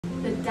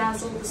the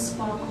dazzle, the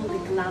sparkle, the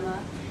glamour.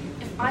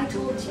 If I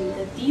told you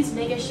that these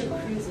mega ship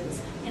cruises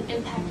can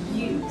impact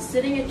you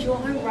sitting at your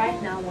home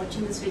right now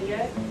watching this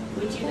video,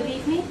 would you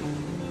believe me?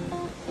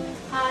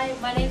 Hi,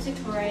 my name is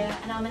Victoria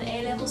and I'm an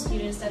A-level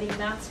student studying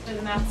maths for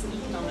the Maths and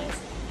Economics,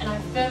 and I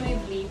firmly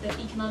believe that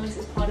economics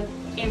is part of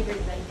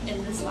everything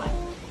in this life,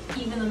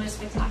 even the most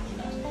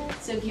spectacular.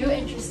 So if you're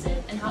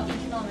interested in how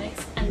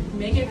economics and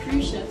mega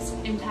cruise ships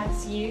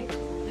impacts you,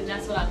 then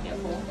that's what I'm here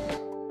for.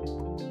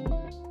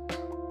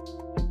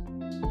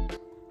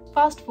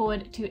 Fast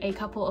forward to a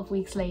couple of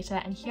weeks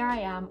later, and here I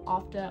am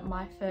after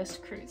my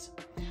first cruise.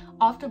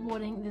 After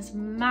boarding this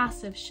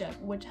massive ship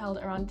which held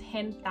around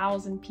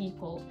 10,000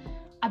 people,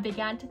 I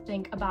began to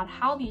think about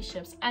how these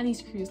ships and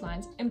these cruise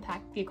lines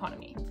impact the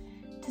economy.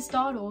 To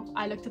start off,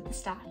 I looked at the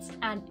stats,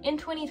 and in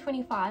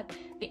 2025,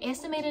 the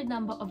estimated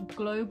number of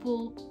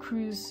global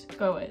cruise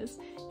goers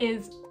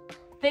is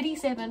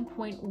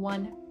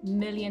 37.1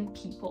 million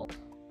people.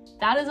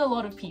 That is a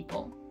lot of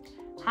people.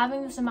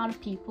 Having this amount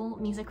of people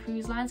means that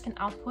cruise lines can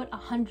output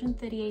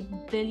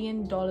 $138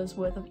 billion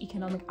worth of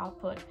economic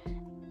output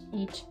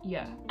each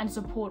year and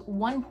support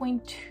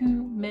 1.2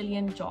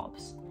 million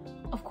jobs.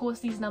 Of course,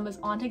 these numbers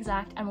aren't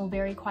exact and will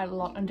vary quite a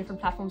lot on different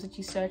platforms that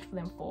you search for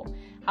them for.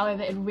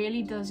 However, it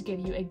really does give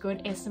you a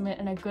good estimate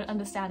and a good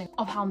understanding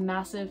of how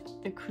massive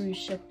the cruise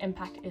ship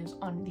impact is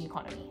on the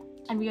economy.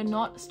 And we are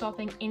not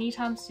stopping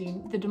anytime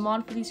soon. The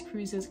demand for these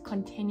cruises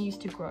continues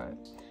to grow.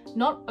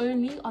 Not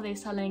only are they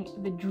selling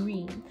the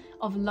dream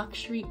of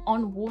luxury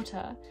on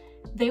water,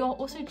 they are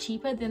also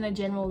cheaper than a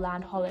general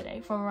land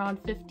holiday, from around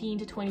 15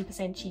 to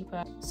 20%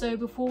 cheaper. So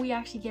before we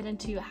actually get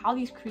into how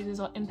these cruises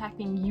are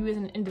impacting you as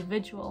an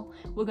individual,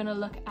 we're going to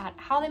look at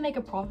how they make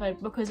a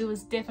profit, because it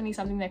was definitely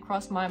something that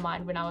crossed my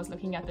mind when I was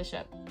looking at the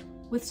ship.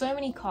 With so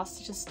many costs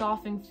such as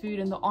staffing, food,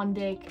 and the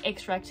on-deck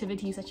extra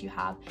activities that you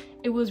have,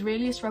 it was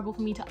really a struggle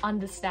for me to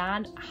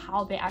understand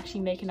how they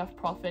actually make enough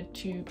profit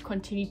to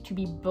continue to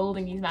be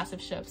building these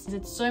massive ships.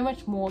 It's so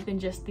much more than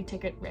just the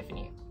ticket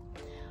revenue.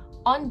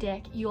 On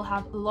deck, you'll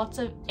have lots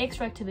of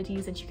extra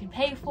activities that you can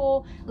pay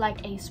for,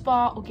 like a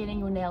spa or getting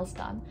your nails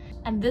done.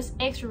 And this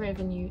extra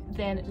revenue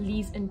then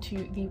leads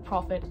into the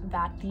profit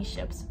that these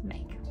ships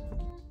make.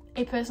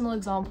 A personal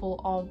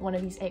example of one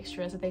of these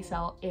extras that they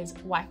sell is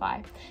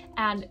Wi-Fi.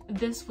 And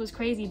this was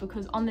crazy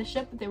because on the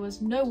ship there was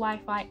no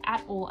Wi-Fi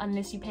at all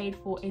unless you paid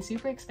for a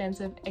super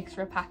expensive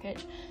extra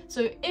package.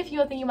 So if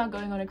you're thinking about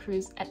going on a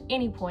cruise at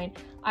any point,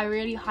 I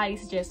really highly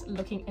suggest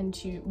looking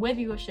into whether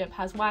your ship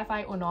has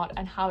Wi-Fi or not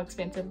and how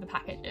expensive the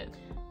package is.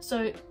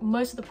 So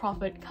most of the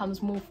profit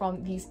comes more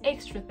from these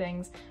extra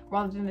things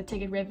rather than the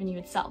ticket revenue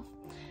itself.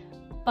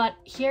 But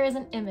here is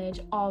an image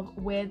of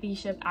where the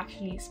ship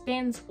actually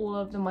spends all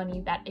of the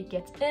money that it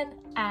gets in,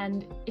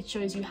 and it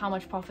shows you how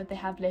much profit they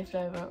have left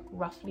over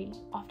roughly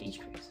after each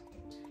cruise.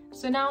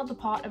 So now the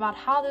part about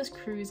how this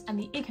cruise and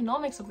the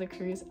economics of the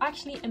cruise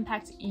actually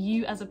impacts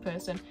you as a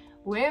person.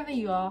 Wherever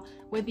you are,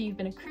 whether you've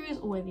been on a cruise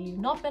or whether you've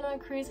not been on a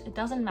cruise, it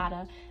doesn't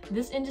matter.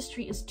 This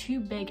industry is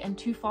too big and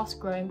too fast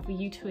growing for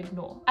you to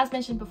ignore. As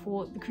mentioned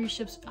before, the cruise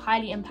ships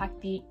highly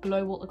impact the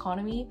global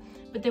economy,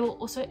 but they will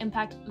also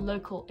impact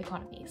local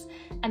economies.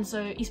 And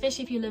so,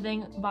 especially if you're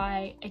living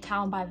by a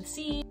town by the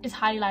sea, it's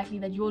highly likely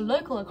that your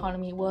local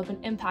economy will have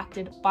been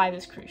impacted by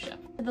this cruise ship.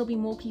 There'll be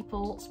more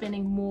people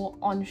spending more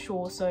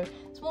onshore, so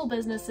small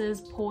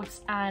businesses,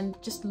 ports, and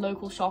just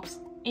local shops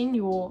in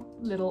your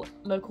little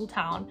local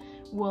town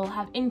will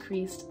have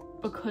increased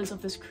because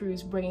of this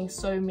cruise bringing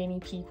so many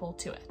people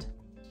to it.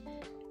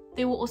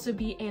 There will also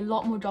be a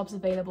lot more jobs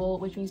available,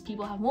 which means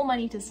people have more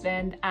money to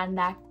spend, and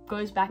that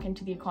goes back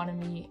into the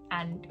economy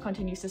and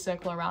continues to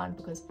circle around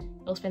because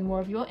you'll spend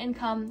more of your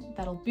income.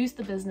 That'll boost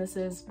the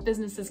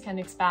businesses can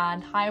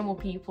expand, hire more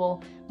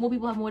people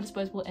have more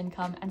disposable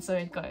income, and so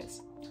it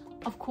goes.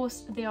 Of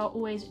course, there are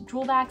always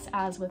drawbacks,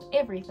 as with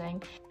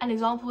everything. An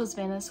example is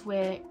Venice,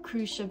 where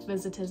cruise ship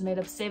visitors made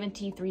up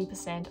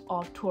 73%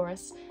 of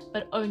tourists,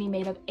 but only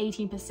made up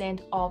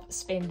 18% of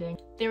spending.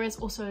 There is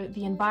also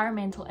the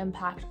environmental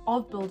impact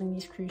of building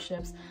these cruise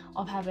ships,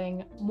 of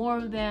having more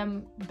of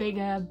them,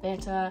 bigger,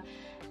 better,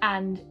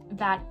 and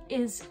that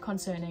is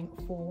concerning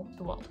for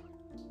the world.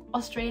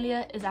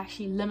 Australia is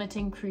actually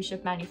limiting cruise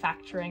ship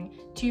manufacturing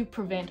to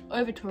prevent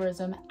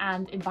over-tourism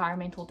and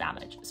environmental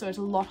damage, so it's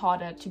a lot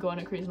harder to go on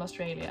a cruise in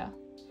Australia.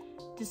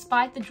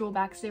 Despite the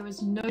drawbacks, there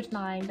is no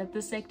denying that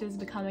this sector is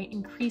becoming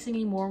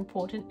increasingly more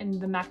important in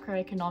the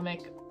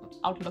macroeconomic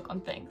outlook on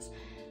things.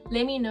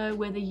 Let me know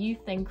whether you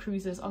think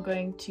cruises are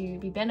going to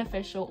be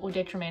beneficial or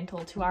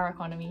detrimental to our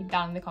economy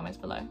down in the comments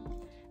below.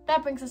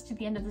 That brings us to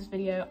the end of this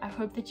video. I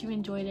hope that you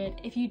enjoyed it.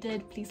 If you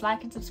did, please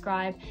like and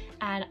subscribe,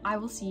 and I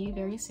will see you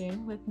very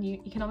soon with new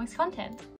economics content.